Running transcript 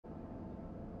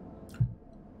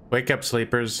Wake up,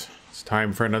 sleepers. It's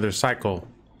time for another cycle.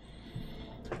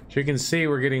 As you can see,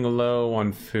 we're getting low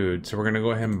on food, so we're going to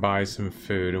go ahead and buy some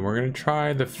food, and we're going to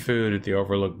try the food at the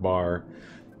Overlook Bar.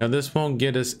 Now, this won't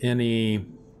get us any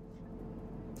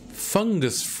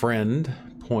fungus friend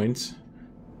points,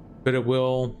 but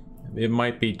it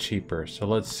might be cheaper. So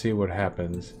let's see what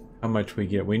happens, how much we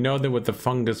get. We know that with the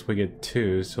fungus we get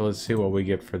 2, so let's see what we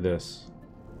get for this.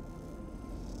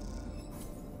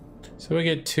 So we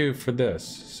get 2 for this.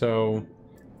 So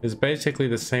it's basically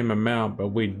the same amount, but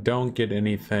we don't get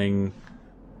anything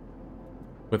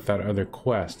with that other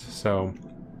quest. So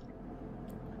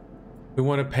we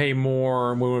want to pay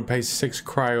more. We want to pay 6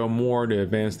 cryo more to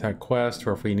advance that quest,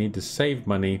 or if we need to save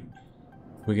money,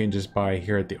 we can just buy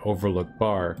here at the Overlook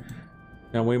Bar.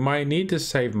 Now we might need to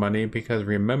save money because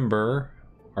remember,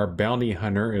 our bounty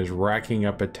hunter is racking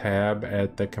up a tab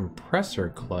at the Compressor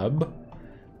Club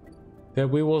that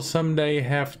we will someday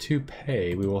have to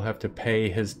pay. We will have to pay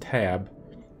his tab.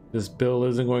 This bill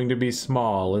isn't going to be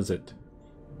small, is it?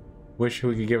 Wish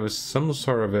we could give us some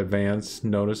sort of advance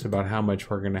notice about how much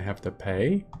we're going to have to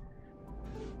pay.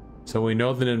 So we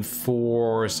know that in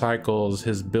 4 cycles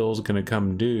his bill's going to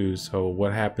come due. So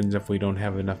what happens if we don't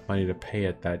have enough money to pay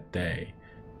it that day?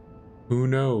 Who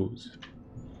knows?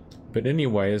 But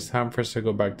anyway, it's time for us to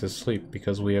go back to sleep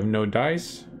because we have no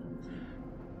dice.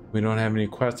 We don't have any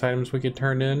quest items we could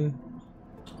turn in.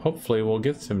 Hopefully we'll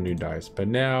get some new dice, but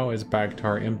now it's back to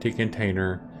our empty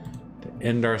container to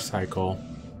end our cycle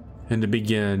and to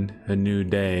begin a new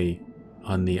day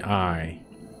on the eye.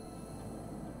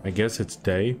 I guess it's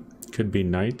day, could be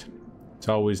night. It's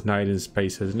always night in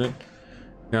space, isn't it?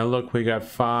 Now look, we got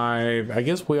 5. I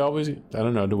guess we always, I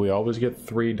don't know, do we always get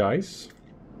 3 dice?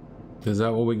 Is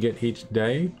that what we get each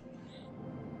day?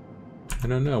 I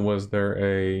don't know, was there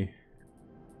a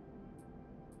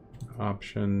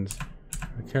options?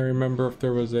 I can't remember if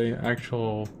there was a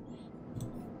actual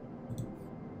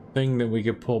thing that we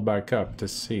could pull back up to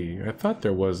see. I thought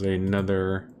there was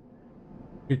another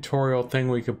tutorial thing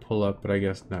we could pull up, but I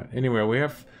guess not. Anyway,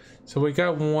 we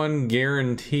got 1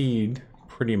 guaranteed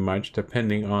pretty much,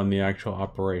 depending on the actual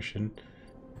operation.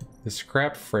 The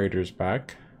scrap freighter's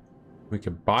back. We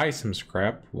could buy some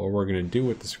scrap. What we're gonna do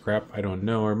with the scrap, I don't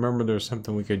know. I remember there's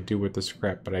something we could do with the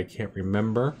scrap, but I can't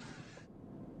remember.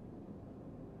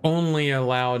 Only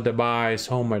allowed to buy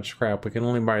so much scrap. We can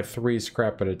only buy 3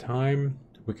 scrap at a time.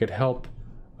 We could help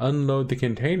unload the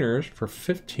containers for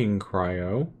 15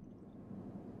 cryo,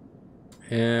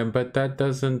 but that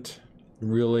doesn't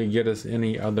really get us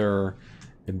any other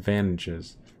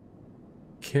advantages.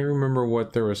 Can't remember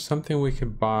what there was something we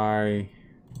could buy,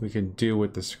 we could do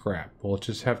with the scrap. We'll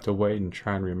just have to wait and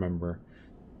try and remember.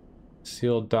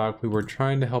 Sealed dock, we were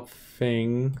trying to help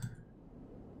Fing,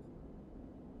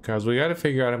 because we got to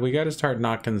figure out, we got to start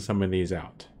knocking some of these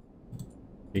out,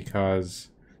 because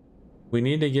we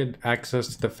need to get access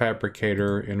to the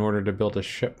fabricator in order to build a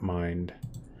shipmind.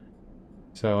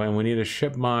 So, and we need a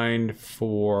shipmind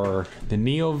for the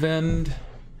Neo-Vend.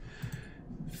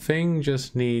 Fing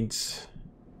just needs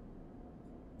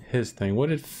his thing. What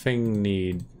did Fing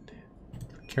need?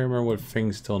 Can't remember what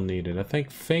Fing still needed. I think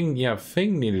Fing, yeah,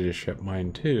 Fing needed a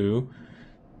shipmind too.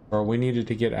 Or we needed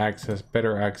to get access,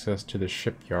 better access to the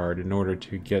shipyard in order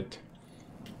to get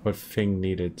what Fing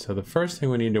needed. So the first thing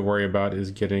we need to worry about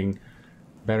is getting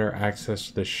better access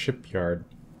to the shipyard.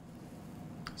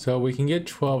 So we can get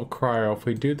 12 cryo. If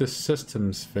we do the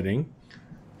systems fitting,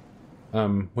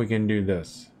 we can do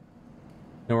this.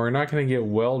 Now we're not going to get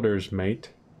welder's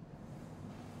mate.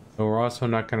 But we're also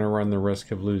not going to run the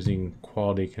risk of losing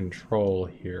quality control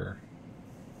here.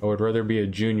 I would rather be a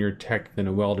junior tech than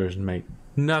a welder's mate.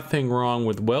 Nothing wrong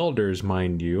with welders,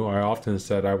 mind you. I often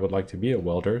said I would like to be a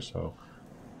welder, so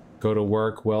go to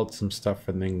work, weld some stuff,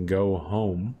 and then go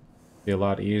home. Be a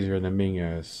lot easier than being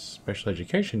a special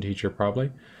education teacher,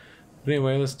 probably. But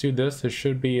anyway, let's do this. There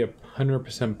should be a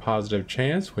 100% positive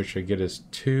chance, which should get us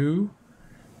 2.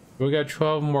 We got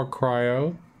 12 more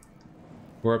cryo.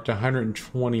 We're up to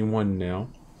 121 now.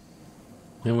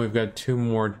 And we've got 2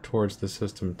 more towards the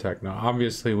system tech. Now,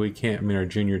 obviously, we can't, I mean, our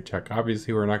junior tech.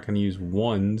 Obviously, we're not going to use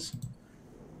 1s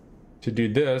to do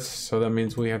this. So that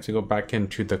means we have to go back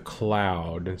into the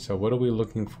cloud. And so what are we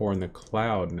looking for in the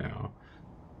cloud now?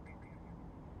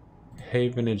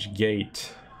 Havenage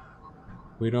Gate.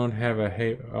 We don't have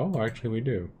a oh, actually we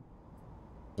do.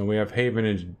 And we have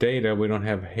Havenage Data. We don't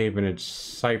have Havenage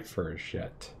Ciphers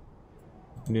yet.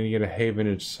 We need to get a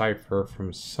Havenage Cipher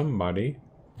from somebody.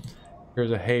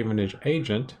 Here's a Havenage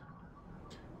Agent.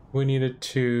 We need a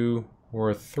 2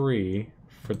 or a 3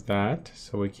 for that,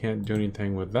 so we can't do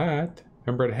anything with that.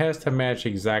 Remember, it has to match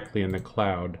exactly in the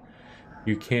cloud.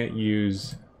 You can't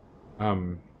use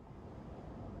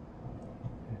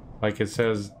like it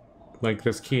says, like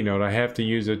this keynote, I have to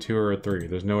use a 2 or a 3.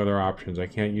 There's no other options. I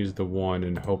can't use the 1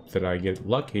 and hope that I get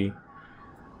lucky.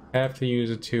 I have to use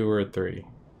a 2 or a 3.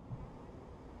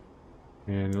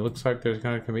 And it looks like there's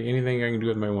not going to be anything I can do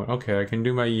with my 1. Okay, I can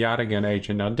do my Yadigan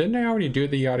agent. Now, didn't I already do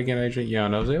the Yadigan agent? Yeah,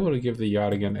 and I was able to give the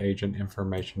Yadigan agent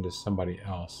information to somebody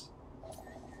else.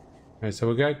 Alright, so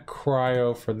we got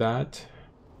cryo for that.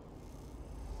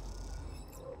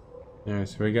 Alright,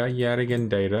 so we got Yadigan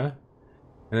data.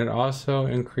 And it also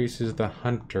increases the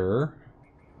hunter.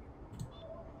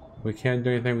 We can't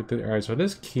do anything with the... Alright, so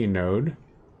this key node.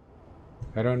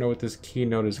 I don't know what this key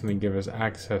node is going to give us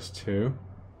access to.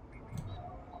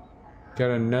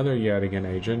 Got another Yadigan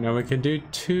agent. Now we can do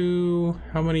 2...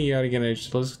 How many Yadigan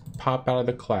agents? Let's pop out of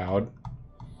the cloud.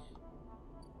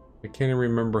 I can't even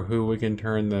remember who we can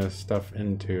turn the stuff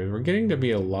into. We're getting to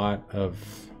be a lot of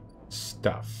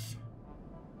stuff.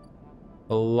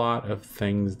 A lot of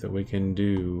things that we can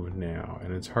do now.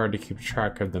 And it's hard to keep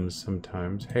track of them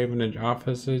sometimes. Havenage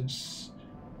offices.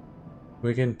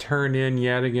 We can turn in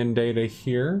Yadigan data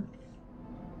here.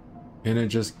 And it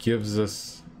just gives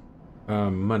us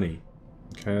money.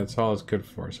 Okay, that's all it's good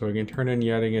for. So we can turn in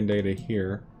Yadigan data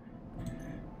here.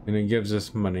 And it gives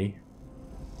us money.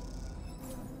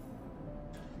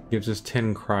 Gives us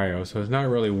 10 cryo, so it's not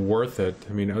really worth it.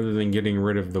 I mean, other than getting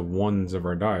rid of the 1s of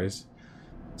our dice.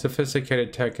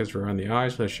 Sophisticated tech is around the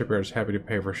eyes, so the shipyard is happy to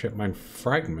pay for shipmind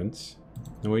fragments.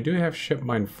 And we do have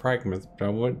shipmind fragments,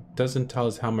 but it doesn't tell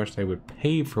us how much they would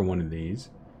pay for one of these.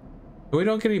 But we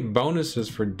don't get any bonuses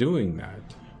for doing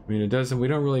that. I mean, it doesn't. We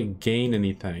don't really gain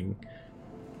anything.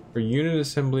 For unit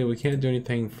assembly, we can't do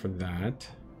anything for that.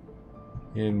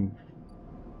 And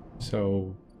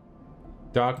so...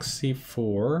 Dock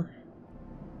C4,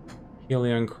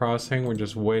 Helion Crossing, we're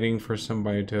just waiting for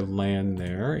somebody to land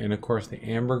there. And of course the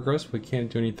ambergris, we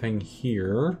can't do anything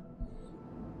here.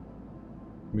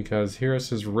 Because here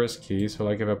this is risky, so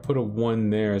like if I put a 1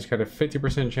 there, it's got a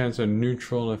 50% chance of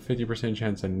neutral and a 50%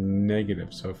 chance of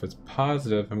negative. So if it's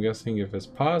positive, I'm guessing if it's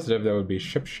positive, that would be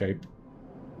ship shape.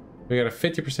 We got a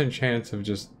 50% chance of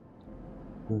just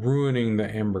ruining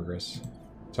the ambergris.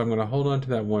 So I'm going to hold on to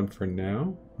that 1 for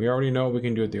now. We already know what we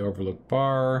can do at the overlook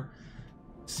bar.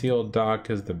 Sealed dock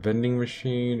is the vending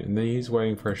machine. And then he's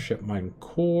waiting for a shipmind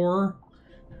core,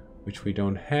 which we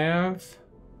don't have.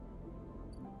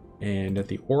 And at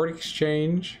the ore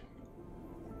exchange,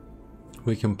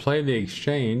 we can play the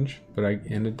exchange, but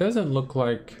and it doesn't look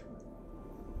like...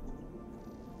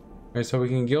 Alright, so we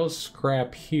can gild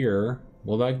scrap here.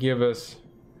 Will that give us...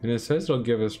 And it says it'll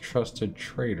give us trusted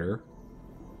trader.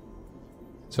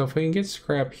 So if we can get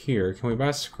scrap here, can we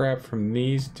buy scrap from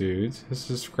these dudes? This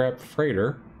is scrap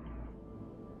freighter.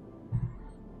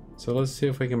 So let's see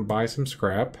if we can buy some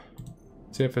scrap.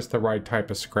 See if it's the right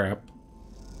type of scrap.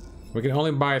 We can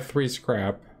only buy 3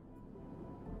 scrap.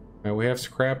 Now we have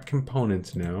scrap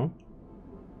components now.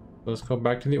 Let's go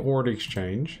back to the ore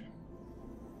exchange.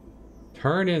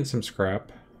 Turn in some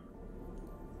scrap.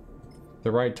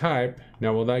 The right type.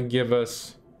 Now will that give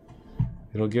us...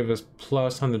 It'll give us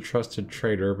plus on the trusted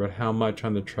trader, but how much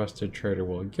on the trusted trader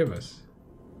will it give us?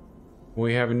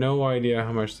 We have no idea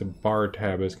how much the bar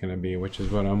tab is going to be, which is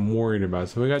what I'm worried about.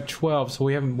 So we got 12, so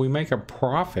we make a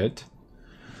profit.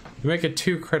 We make a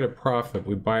 2 credit profit.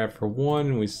 We buy it for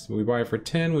 1, we buy it for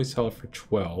 10, we sell it for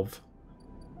 12.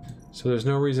 So there's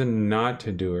no reason not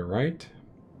to do it, right?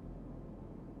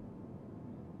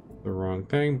 The wrong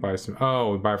thing. Buy some.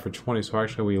 Oh, we buy it for 20, so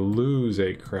actually we lose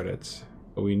 8 credits.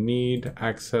 But we need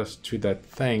access to that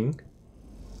thing.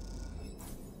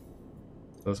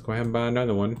 So let's go ahead and buy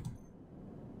another one.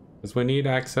 Because we need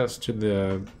access to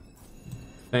the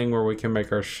thing where we can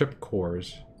make our ship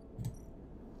cores.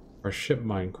 Our ship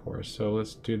mine cores. So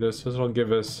let's do this. This will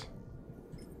give us...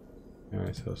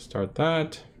 Alright, so let's start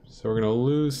that. So we're going to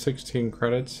lose 16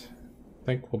 credits. I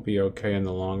think we'll be okay in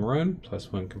the long run.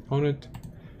 Plus 1 component.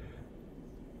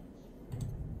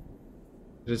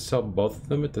 Just sell both of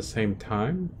them at the same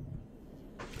time.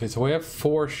 Okay, so we have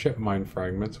 4 ship mine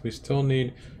fragments. We still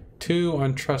need 2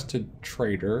 untrusted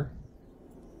trader.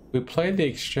 We played the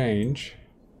exchange.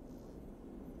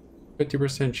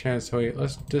 50% chance. So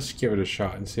let's just give it a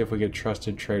shot and see if we get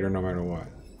trusted trader no matter what.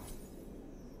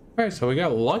 Alright, so we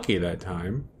got lucky that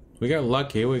time. We got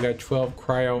lucky. We got 12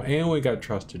 cryo and we got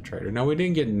trusted trader. Now we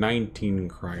didn't get 19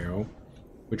 cryo,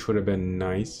 which would have been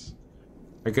nice.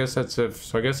 I guess that's if,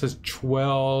 so I guess it's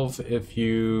 12 if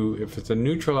it's a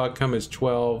neutral outcome, it's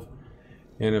 12.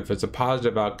 And if it's a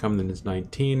positive outcome, then it's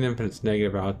 19. If it's a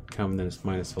negative outcome, then it's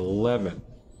minus 11.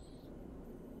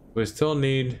 We still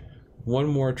need 1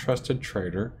 more trusted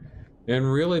trader. And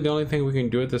really the only thing we can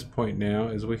do at this point now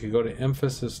is we could go to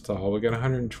emphasis stall. We got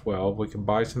 112. We can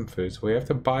buy some food. So we have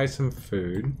to buy some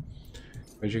food.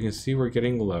 As you can see, we're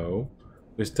getting low.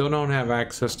 We still don't have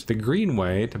access to the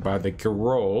greenway to buy the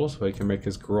garole, so we can make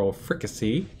this garole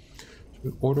fricassee.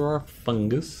 We order our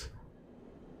fungus.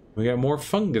 We got more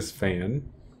fungus fan.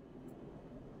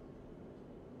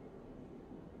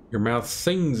 Your mouth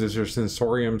sings as your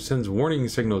sensorium sends warning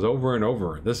signals over and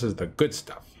over. This is the good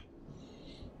stuff.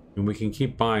 And we can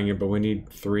keep buying it, but we need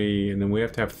 3, and then we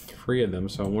have to have 3 of them,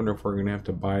 so I wonder if we're going to have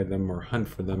to buy them or hunt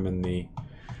for them in the...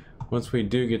 Once we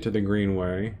do get to the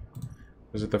greenway.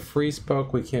 Is it the free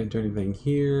spoke? We can't do anything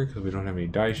here because we don't have any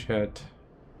dice yet.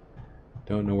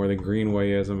 Don't know where the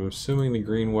greenway is. I'm assuming the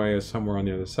greenway is somewhere on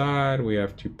the other side. We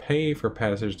have to pay for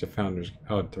passage to Founders...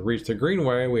 Oh, to reach the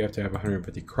greenway, we have to have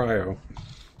 150 cryo.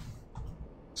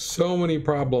 So many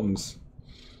problems.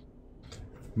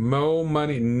 Mo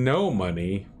money, no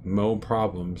money, mo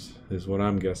problems is what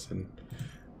I'm guessing.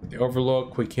 The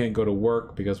Overlook, we can't go to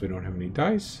work because we don't have any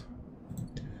dice.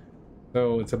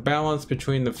 So it's a balance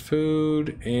between the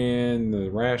food and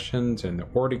the rations and the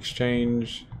ord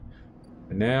exchange.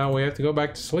 And now we have to go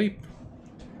back to sleep.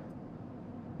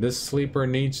 This sleeper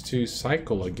needs to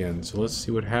cycle again, so let's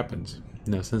see what happens.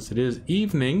 Now, since it is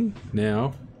evening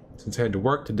now, since I had to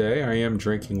work today, I am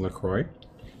drinking LaCroix.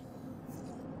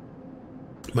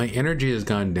 My energy has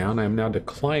gone down. I am now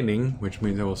declining, which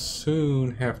means I will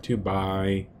soon have to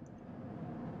buy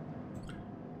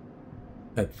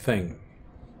that thing.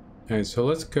 Alright, so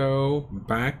let's go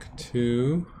back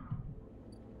to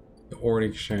the ord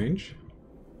exchange.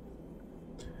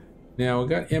 Now, we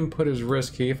got input is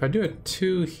risky. If I do a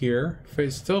 2 here,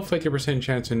 it's still 50%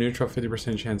 chance of neutral,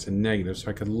 50% chance of negative, so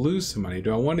I could lose some money.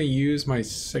 Do I want to use my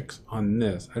 6 on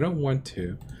this? I don't want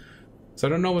to. So I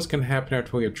don't know what's going to happen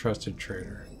after we get trusted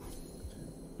trader.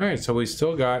 Alright, so we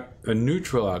still got a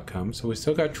neutral outcome. So we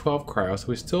still got 12 cryo. So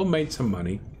we still made some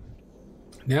money.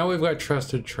 Now we've got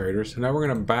trusted trader. So now we're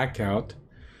going to back out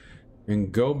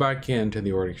and go back into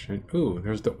the ord exchange. Ooh,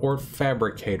 there's the ord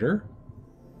fabricator.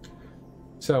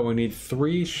 So we need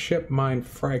 3 shipmind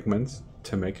fragments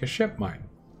to make a shipmind.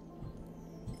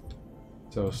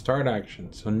 So start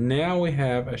action. So now we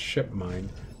have a shipmind.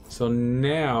 So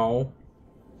now...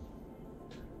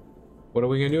 what are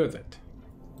we going to do with it?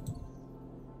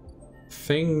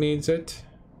 Thing needs it.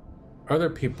 Other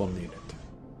people need it.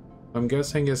 I'm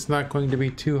guessing it's not going to be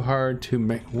too hard to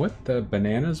make... What the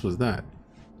bananas was that?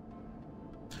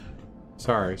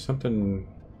 Sorry, something...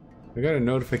 I got a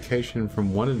notification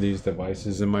from one of these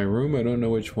devices in my room. I don't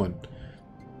know which one.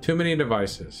 Too many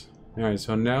devices. Alright,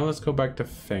 so now let's go back to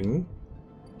Fing.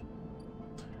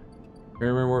 I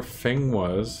remember where Fing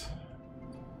was.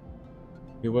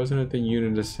 He wasn't at the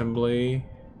unit assembly.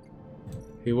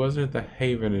 He wasn't at the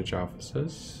Havenage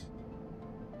offices.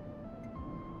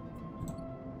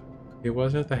 He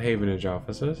wasn't at the Havenage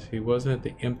offices. He wasn't at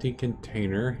the empty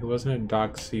container. He wasn't at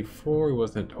Dock C4. He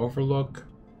wasn't at Overlook.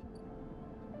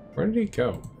 Where did he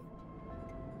go?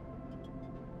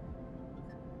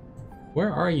 Where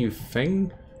are you,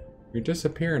 Fing? You're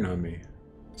disappearing on me.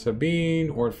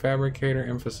 Sabine, ord fabricator,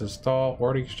 emphasis stall,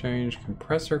 ord exchange,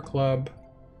 compressor club.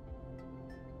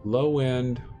 Low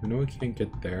end. I know we can't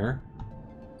get there.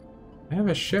 I have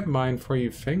a ship mine for you,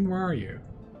 Fing. Where are you?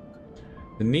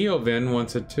 The Neovin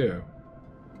wants it too.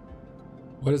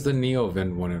 What does the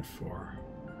Neovin want it for?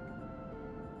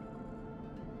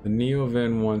 The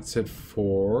Neovin wants it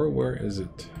for... where is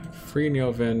it? Free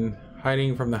Neovin,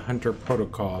 hiding from the Hunter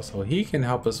Protocol. So he can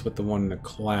help us with the one in the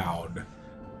cloud.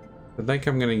 I think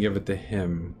I'm going to give it to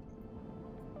him.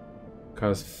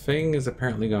 Because Fing is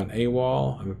apparently gone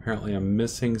AWOL. I'm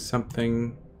missing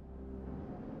something.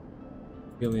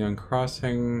 Helion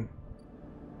Crossing.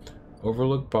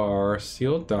 Overlook Bar.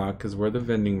 Sealed Dock is where the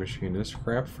vending machine is.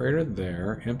 Scrap freighter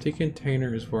there. Empty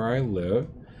container is where I live.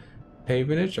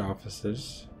 Havenage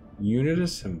offices. Unit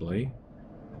assembly.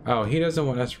 Oh, he doesn't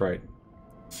want... that's right.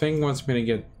 Fing wants me to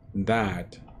get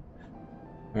that.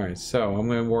 Alright, so I'm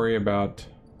going to worry about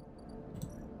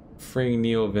freeing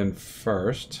Neovin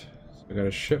first. So I got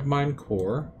a ship mine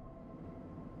core.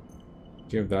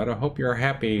 Give that. I hope you're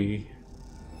happy.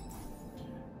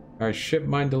 Alright, ship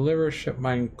mine deliver, ship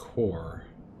mine core.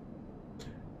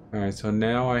 Alright, so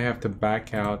now I have to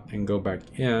back out and go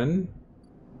back in.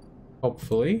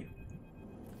 Hopefully.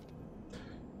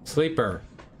 Sleeper.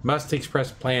 Must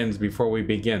express plans before we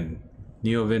begin.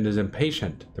 Neovin is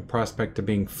impatient. The prospect of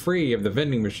being free of the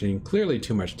vending machine clearly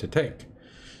too much to take.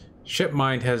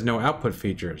 Shipmind has no output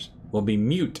features. Will be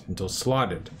mute until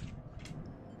slotted.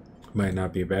 Might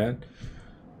not be bad.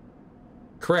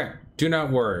 Correct. Do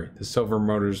not worry. The silver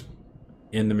motors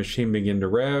and the machine begin to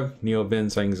rev.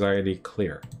 Neoven's anxiety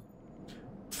clear.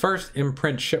 First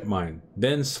imprint shipmind,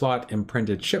 then slot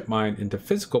imprinted shipmind into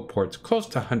physical ports close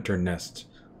to hunter nests.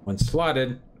 When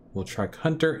slotted, we'll track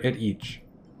hunter at each.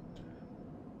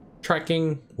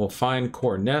 Tracking will find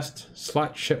core nest,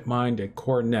 slot shipmind at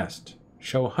core nest.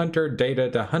 Show hunter data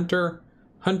to hunter.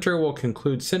 Hunter will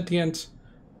conclude sentience.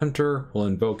 Hunter will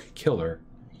invoke killer.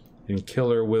 And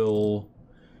killer will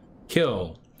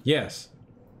kill. Yes.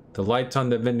 The lights on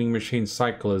the vending machine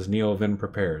cycle as Neoven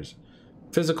prepares.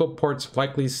 Physical ports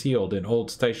likely sealed in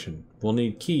old station. We'll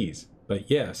need keys,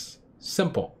 but yes,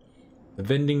 simple. The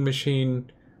vending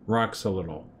machine rocks a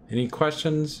little. Any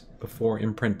questions before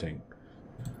imprinting?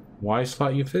 Why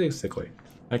slot you physically?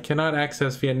 I cannot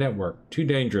access via network. Too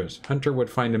dangerous. Hunter would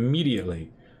find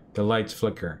immediately. The lights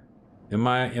flicker.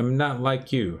 Am not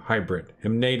like you, hybrid.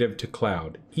 Am native to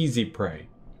cloud. Easy prey.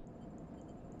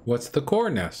 What's the core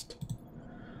nest?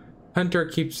 Hunter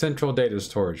keeps central data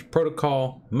storage.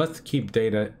 Protocol must keep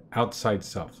data outside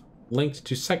self. Linked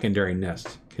to secondary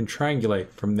nest. Can triangulate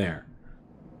from there.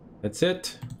 That's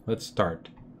it. Let's start.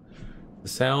 The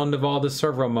sound of all the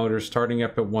servo motors starting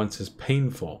up at once is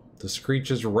painful. The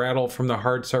screeches rattle from the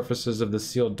hard surfaces of the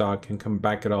sealed dock and come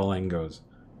back at all angles.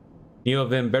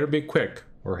 Neoven better be quick,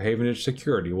 or Havenage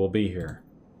security will be here.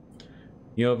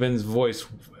 Neoven's voice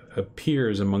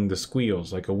appears among the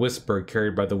squeals like a whisper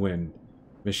carried by the wind.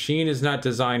 Machine is not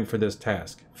designed for this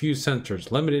task. Few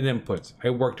sensors, limited inputs. I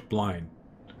worked blind.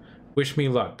 Wish me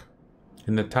luck.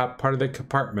 In the top part of the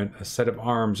compartment, a set of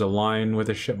arms align with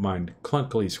a shipmind,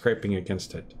 clunkily scraping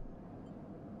against it.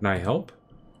 Can I help?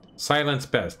 Silence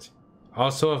best.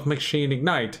 Also, if machine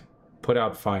ignite, put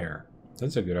out fire.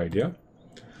 That's a good idea.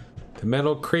 The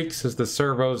metal creaks as the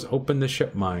servos open the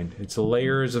shipmind. Its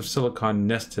layers of silicon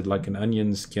nested like an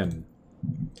onion skin.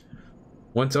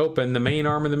 Once open, the main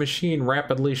arm of the machine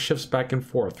rapidly shifts back and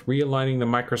forth, realigning the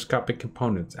microscopic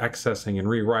components, accessing and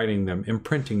rewriting them,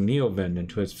 imprinting Neoven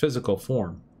into its physical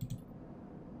form.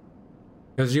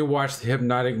 As you watch the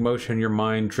hypnotic motion, your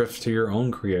mind drifts to your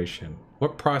own creation.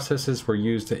 What processes were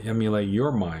used to emulate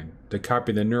your mind, to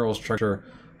copy the neural structure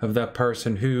of that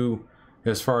person who,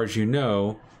 as far as you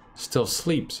know, still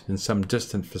sleeps in some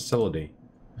distant facility?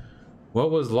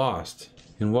 What was lost?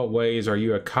 In what ways are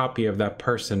you a copy of that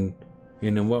person?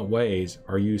 And in what ways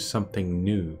are you something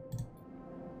new?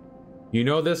 You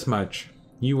know this much.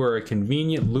 You are a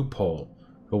convenient loophole,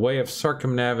 a way of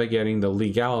circumnavigating the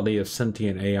legality of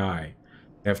sentient AI.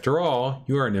 After all,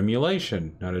 you are an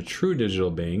emulation, not a true digital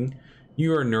being.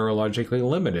 You are neurologically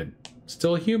limited,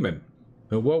 still human.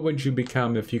 But what would you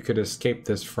become if you could escape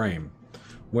this frame?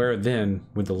 Where then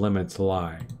would the limits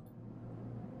lie?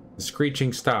 The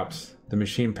screeching stops. The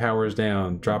machine powers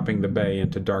down, dropping the bay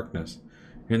into darkness.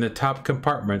 In the top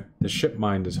compartment, the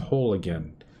shipmind is whole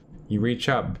again. You reach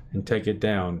up and take it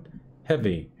down,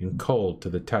 heavy and cold to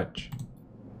the touch.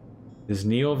 Is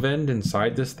Neoven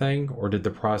inside this thing, or did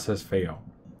the process fail?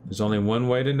 There's only one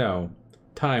way to know.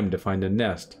 Time to find a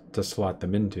nest to slot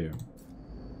them into.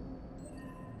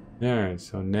 Alright,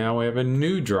 so now we have a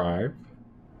new drive.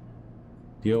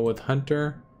 Deal with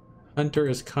Hunter. Hunter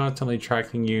is constantly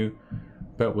tracking you,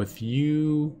 but with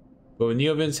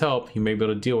Neoven's help, you may be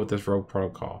able to deal with this rogue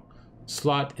protocol.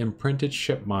 Slot imprinted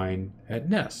shipmind at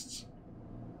nests.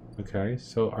 Okay,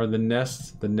 so are the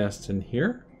nests in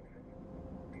here?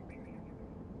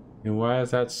 And why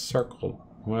is that circled?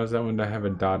 Why does that one have a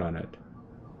dot on it?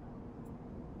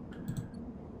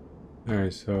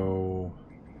 Alright, so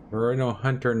there are no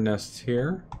hunter nests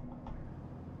here.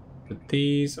 But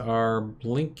these are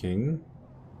blinking.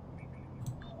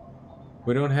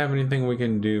 We don't have anything we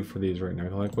can do for these right now.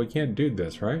 Like, we can't do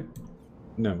this, right?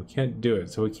 No, we can't do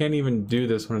it. So we can't even do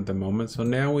this one at the moment. So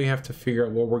now we have to figure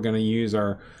out what we're going to use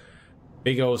our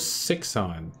big O6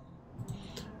 on.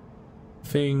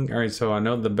 Alright, so I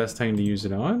know the best thing to use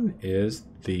it on is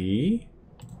the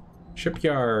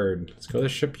shipyard. Let's go to the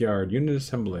shipyard. Unit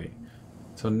assembly.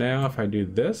 So now if I do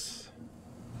this,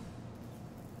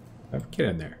 get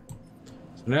in there.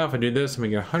 So now if I do this, I'm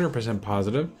going to get 100%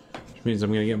 positive, which means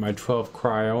I'm going to get my 12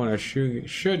 cryo, and I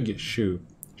should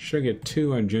get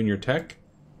 2 on junior tech.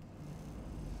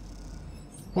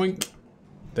 Boink.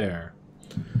 There.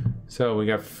 So we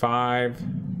got 5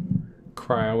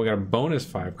 cryo. We got a bonus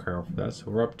 5 cryo for that.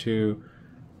 So we're up to...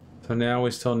 So now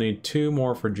we still need 2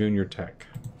 more for junior tech.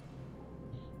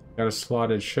 Got a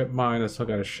slotted shipmind. I still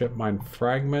got a shipmind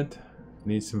fragment.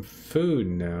 Need some food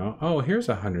now. Oh, here's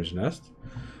a hunter's nest.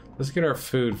 Let's get our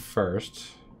food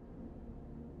first.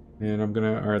 And I'm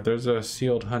gonna... Alright, there's a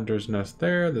sealed hunter's nest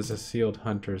there. There's a sealed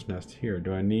hunter's nest here.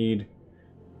 Do I need...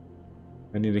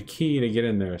 I need a key to get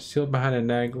in there. Sealed behind a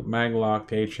mag lock.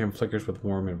 The atrium flickers with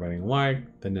warm inviting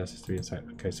light. The nest is to be inside.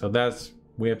 Okay, so that's...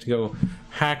 We have to go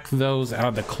hack those out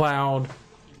of the cloud.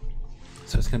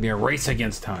 So it's going to be a race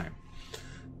against time.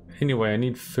 Anyway, I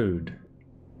need food.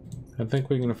 I think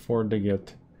we can afford to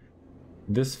get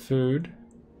this food.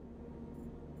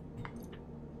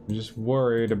 I'm just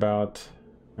worried about...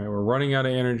 All right, we're running out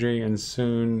of energy, and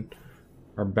soon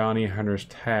our bounty hunter's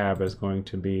tab is going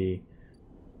to be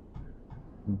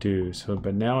due. So,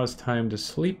 but now it's time to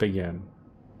sleep again.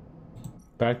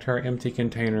 Back to our empty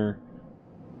container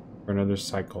for another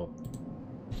cycle.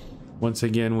 Once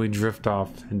again, we drift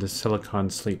off into silicon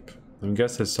sleep. I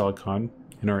guess it's silicon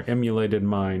in our emulated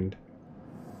mind.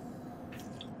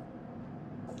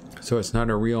 So it's not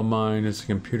a real mind, it's a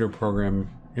computer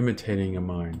program imitating a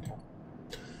mind.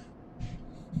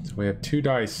 So we have 2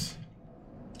 dice.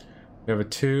 We have a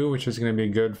 2, which is going to be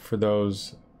good for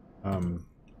those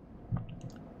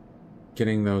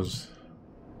getting those.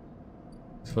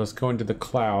 So let's go into the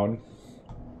cloud.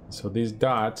 So these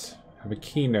dots have a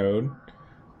key node,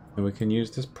 and we can use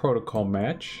this protocol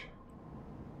match.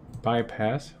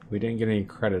 Bypass. We didn't get any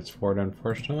credits for it,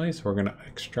 unfortunately, so we're going to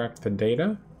extract the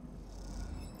data,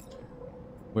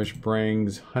 which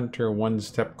brings Hunter 1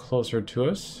 step closer to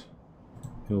us.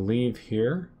 We'll leave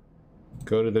here,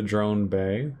 go to the drone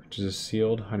bay, which is a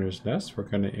sealed Hunter's nest. We're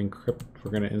going to encrypt,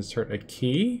 we're going to insert a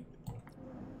key.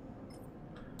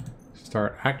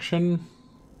 Start action.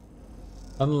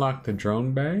 Unlock the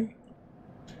drone bay.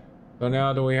 So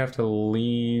now do we have to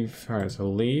leave? Alright, so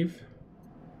leave.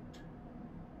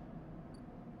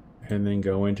 And then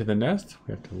go into the nest.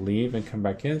 We have to leave and come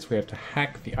back in. So we have to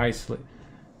hack the isolate.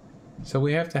 So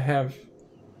we have to have...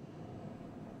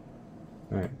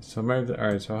 Alright, so maybe...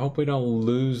 Alright, so I hope we don't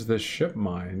lose the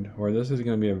shipmind, or this is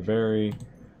going to be a very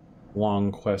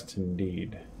long quest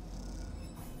indeed.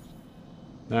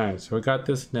 Alright, so we got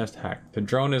this nest hacked. The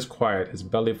drone is quiet, his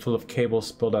belly full of cables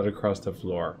spilled out across the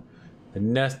floor. The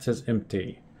nest is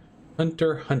empty.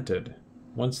 Hunter hunted.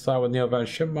 One slot with nearby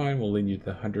shipmind will lead you to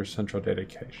the Hunter Central Data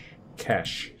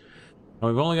Cache. Now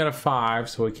we've only got a 5,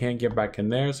 so we can't get back in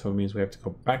there, so it means we have to go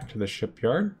back to the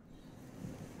shipyard.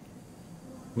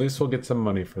 At least we'll get some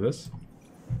money for this.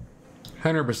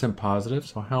 100% positive,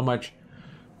 so how much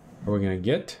are we going to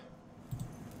get?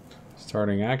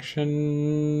 Starting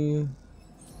action...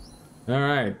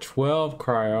 Alright, 12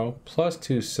 cryo plus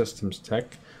 2 systems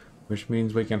tech, which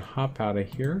means we can hop out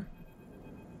of here.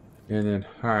 And then,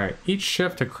 alright, each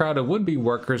shift a crowd of would-be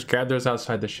workers gathers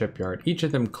outside the shipyard, each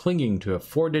of them clinging to a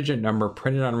 4-digit number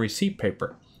printed on receipt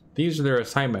paper. These are their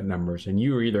assignment numbers, and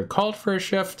you are either called for a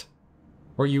shift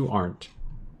or you aren't.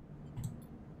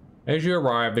 As you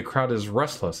arrive, the crowd is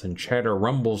restless and chatter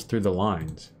rumbles through the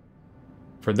lines.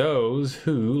 For those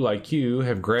who, like you,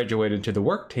 have graduated to the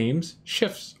work teams,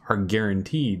 shifts are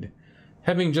guaranteed.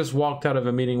 Having just walked out of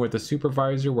a meeting with a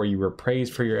supervisor where you were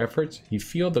praised for your efforts, you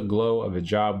feel the glow of a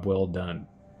job well done.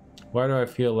 Why do I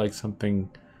feel like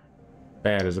something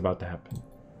bad is about to happen?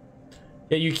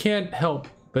 Yet you can't help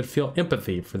but feel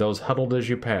empathy for those huddled as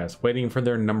you pass, waiting for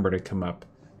their number to come up.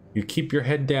 You keep your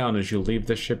head down as you leave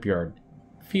the shipyard,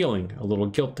 feeling a little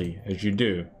guilty as you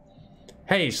do.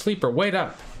 Hey, sleeper, wait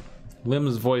up!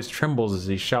 Lim's voice trembles as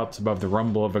he shouts above the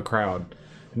rumble of a crowd,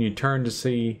 and you turn to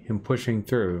see him pushing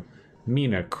through,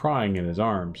 Mina crying in his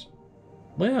arms.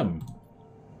 Lim!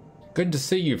 Good to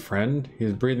see you, friend. He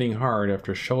is breathing hard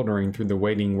after shouldering through the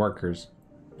waiting workers.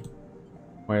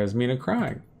 Why is Mina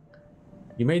crying?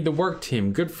 You made the work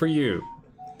team. Good for you.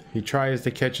 He tries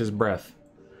to catch his breath,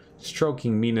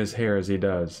 stroking Mina's hair as he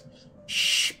does.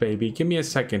 Shh, baby, give me a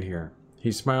second here.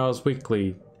 He smiles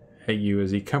weakly at you as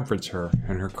he comforts her,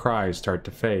 and her cries start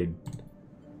to fade.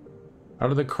 Out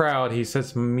of the crowd, he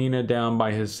sets Mina down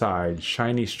by his side,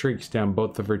 shiny streaks down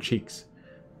both of her cheeks.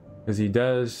 As he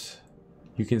does,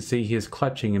 you can see he is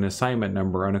clutching an assignment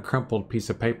number on a crumpled piece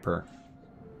of paper.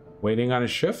 Waiting on a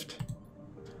shift?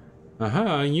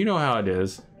 You know how it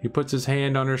is. He puts his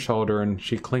hand on her shoulder and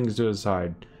she clings to his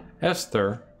side.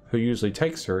 Esther, who usually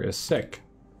takes her, is sick.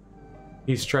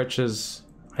 He stretches.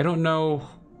 I don't know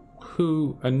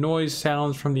who. A noise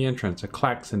sounds from the entrance, a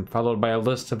klaxon followed by a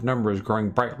list of numbers growing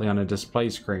brightly on a display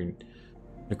screen.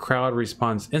 The crowd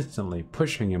responds instantly,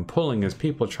 pushing and pulling as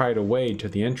people try to wade to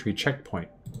the entry checkpoint.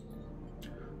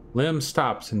 Lim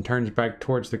stops and turns back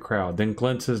towards the crowd, then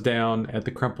glances down at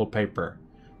the crumpled paper.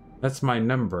 That's my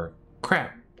number.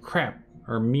 Crap,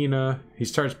 or Mina. He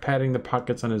starts patting the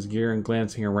pockets on his gear and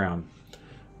glancing around.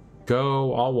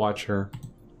 Go, I'll watch her.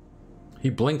 He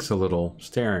blinks a little,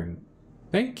 staring.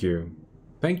 Thank you.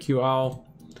 Thank you, all.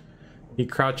 He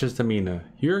crouches to Mina.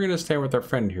 You're going to stay with our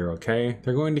friend here, okay?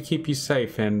 They're going to keep you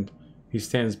safe and He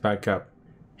stands back up.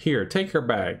 Here, take her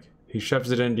bag. He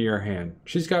shoves it into your hand.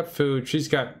 She's got food. She's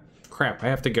got... Crap, I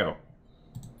have to go.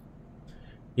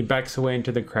 He backs away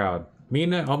into the crowd.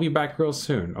 Mina, I'll be back real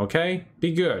soon, okay?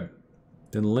 Be good.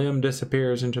 Then Lim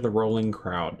disappears into the roiling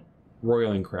crowd, who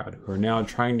are now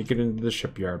trying to get into the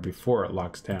shipyard before it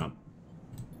locks down.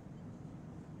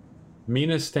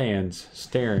 Mina stands,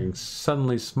 staring,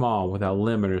 suddenly small without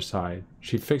Lim at her side.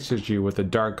 She fixes you with a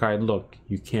dark-eyed look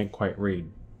you can't quite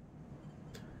read.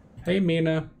 Hey,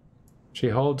 Mina. She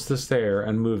holds the stare,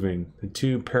 unmoving. The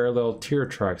two parallel tear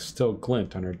tracks still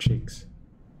glint on her cheeks.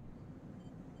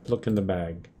 Look in the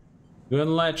bag. You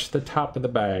unlatch the top of the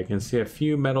bag and see a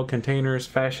few metal containers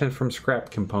fashioned from scrap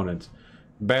components.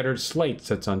 A battered slate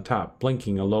sits on top,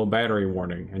 blinking a low battery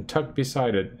warning, and tucked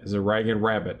beside it is a ragged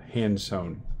rabbit,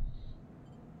 hand-sewn.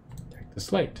 Take the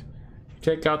slate. You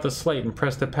take out the slate and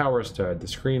press the power stud. The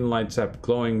screen lights up,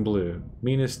 glowing blue.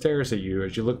 Mina stares at you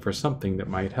as you look for something that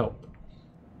might help.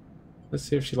 Let's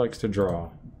see if she likes to draw.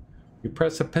 You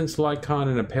press a pencil icon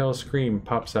and a pale screen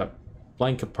pops up,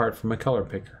 blank apart from a color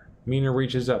picker. Mina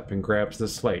reaches up and grabs the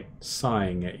slate,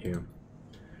 sighing at you.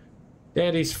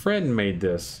 Daddy's friend made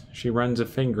this. She runs a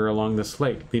finger along the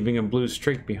slate, leaving a blue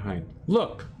streak behind.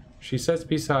 Look! She sits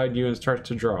beside you and starts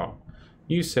to draw.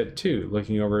 You sit too,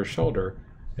 looking over her shoulder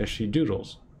as she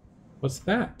doodles. What's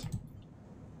that?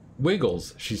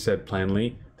 Wiggles, she said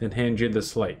plainly, then hands you the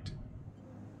slate.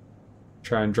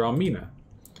 Try and draw Mina.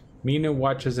 Mina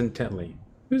watches intently.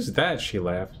 Who's that? She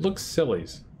laughed. Looks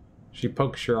sillies. She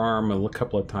pokes your arm a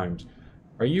couple of times.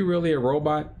 Are you really a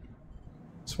robot?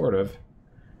 Sort of.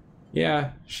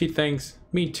 Yeah, she thinks.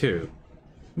 Me too.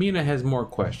 Mina has more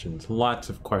questions. Lots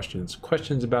of questions.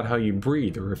 Questions about how you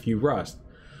breathe or if you rust.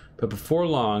 But before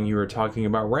long, you were talking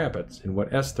about rabbits and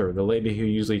what Esther, the lady who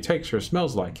usually takes her,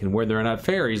 smells like and whether or not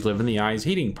fairies live in the eye's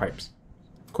heating pipes.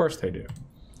 Of course they do.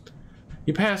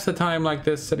 You pass the time like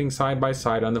this, sitting side by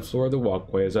side on the floor of the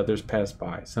walkway as others pass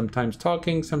by, sometimes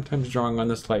talking, sometimes drawing on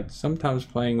the slate, sometimes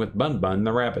playing with Bun Bun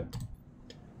the rabbit.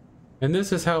 And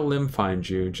this is how Lim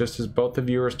finds you, just as both of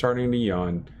you are starting to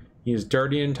yawn. He is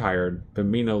dirty and tired, but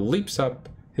Mina leaps up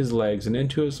his legs and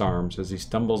into his arms as he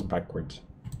stumbles backwards.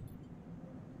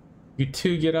 You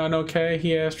two get on okay?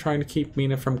 He asks, trying to keep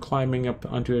Mina from climbing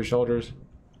up onto his shoulders.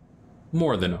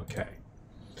 More than okay.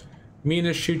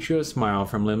 Mina shoots you a smile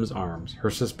from Lim's arms,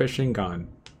 her suspicion gone.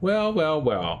 Well, well,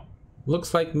 well.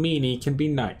 Looks like meanie can be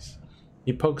nice.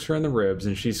 He pokes her in the ribs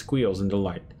and she squeals in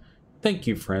delight. Thank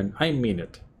you, friend. I mean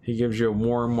it. He gives you a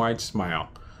warm, wide smile.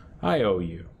 I owe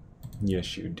you.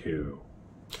 Yes, you do.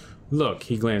 Look,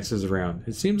 he glances around.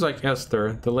 It seems like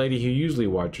Esther, the lady who usually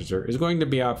watches her, is going to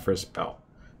be out for a spell.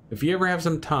 If you ever have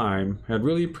some time, I'd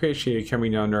really appreciate you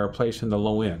coming down to our place in the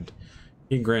low end.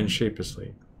 He grins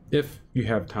sheepishly. If you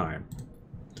have time.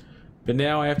 But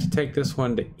now I have to take this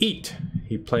one to eat.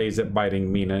 He plays at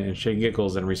biting Mina and she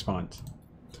giggles in response.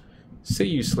 See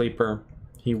you, sleeper.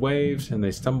 He waves and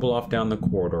they stumble off down the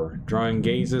corridor, drawing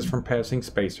gazes from passing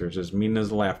spacers as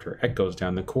Mina's laughter echoes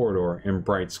down the corridor in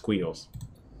bright squeals.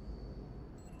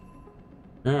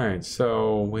 Alright,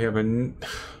 so we have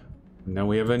now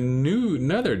we have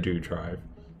another do drive.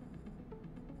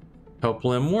 Help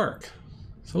Lim work.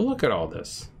 So look at all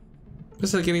this.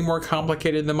 This is getting more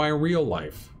complicated than my real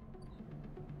life.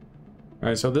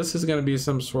 Alright, so this is going to be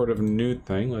some sort of new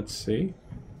thing. Let's see.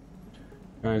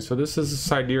 Alright, so this is a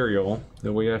sidereal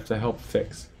that we have to help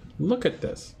fix. Look at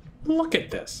this. Look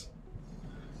at this.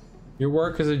 Your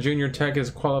work as a junior tech has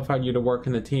qualified you to work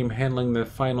in the team handling the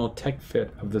final tech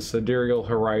fit of the Sidereal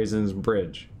Horizons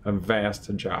Bridge. A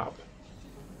vast job.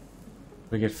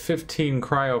 We get 15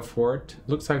 cryo for it.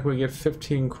 Looks like we get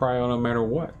 15 cryo no matter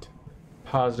what.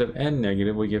 Positive and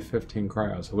negative, we get 15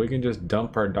 cryo. So we can just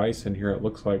dump our dice in here, it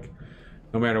looks like,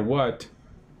 no matter what,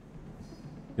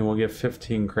 and we'll get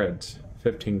 15 creds,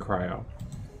 15 cryo.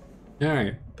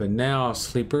 Alright, but now,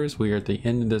 sleepers, we are at the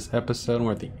end of this episode, and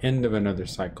we're at the end of another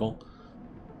cycle.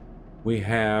 We're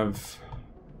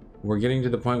getting to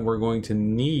the point where we're going to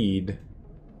need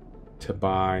to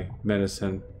buy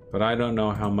medicine, but I don't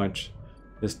know how much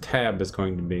this tab is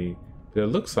going to be. But it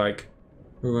looks like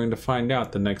we're going to find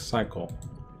out the next cycle.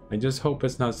 I just hope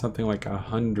it's not something like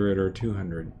 100 or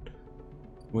 200.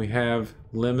 We have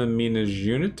Lim and Mina's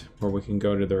unit where we can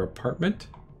go to their apartment.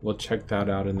 We'll check that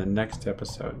out in the next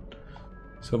episode.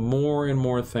 So more and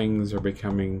more things are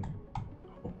becoming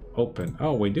open.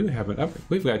 Oh, we do have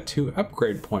we've got 2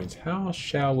 upgrade points. How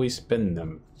shall we spend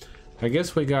them? I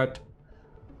guess we got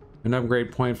an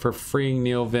upgrade point for freeing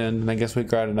Neil Vin, and I guess we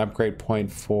got an upgrade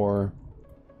point for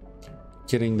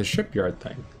getting the shipyard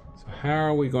thing. So how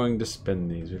are we going to spend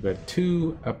these? We've got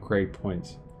 2 upgrade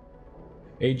points.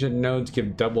 Agent nodes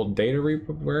give double data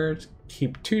rewards.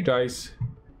 Keep 2 dice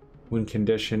when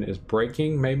condition is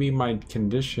breaking. Maybe my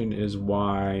condition is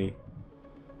why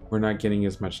we're not getting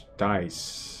as much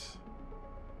dice.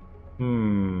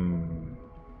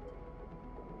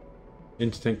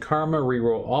 Instant karma,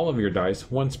 reroll all of your dice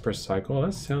once per cycle.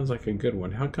 That sounds like a good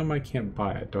one. How come I can't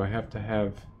buy it? Do I have to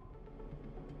have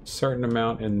a certain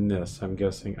amount in this? I'm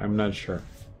guessing. I'm not sure.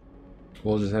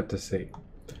 We'll just have to see.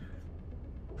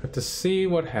 Have to see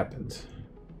what happens.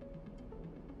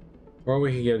 Or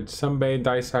we can get sunbathe.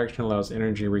 Dice action allows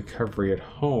energy recovery at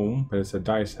home, but it's a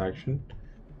dice action.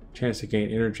 Chance to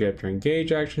gain energy after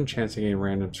engage action. Chance to gain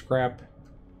random scrap.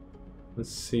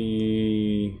 Let's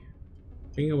see.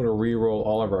 Being able to re-roll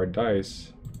all of our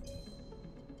dice.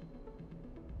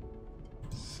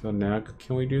 So now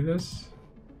can we do this?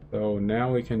 So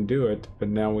now we can do it, but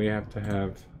now we have to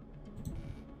have...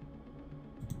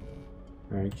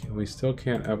 Alright, we still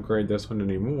can't upgrade this one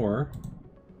anymore.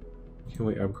 Can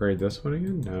we upgrade this one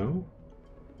again? No.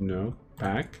 No.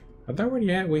 Back. I thought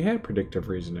we had predictive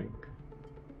reasoning.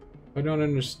 I don't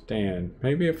understand.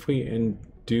 Maybe if we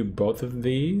do both of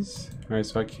these. Alright,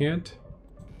 so I can't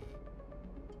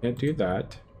do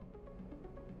that.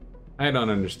 I don't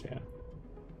understand.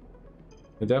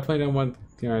 I definitely don't want,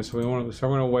 you know, so we're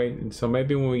gonna wait, and so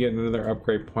maybe when we get another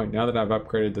upgrade point, now that I've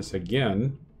upgraded this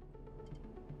again,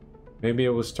 maybe it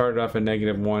will start off at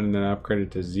 -1 and then upgrade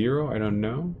it to 0. I don't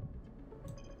know.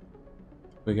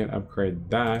 We can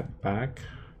upgrade that back.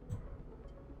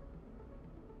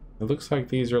 It looks like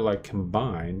these are like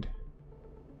combined.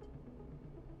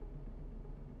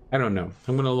 I don't know.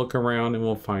 I'm gonna look around and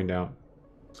we'll find out.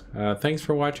 Thanks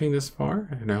for watching this far,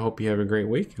 and I hope you have a great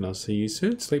week, and I'll see you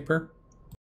soon, sleeper.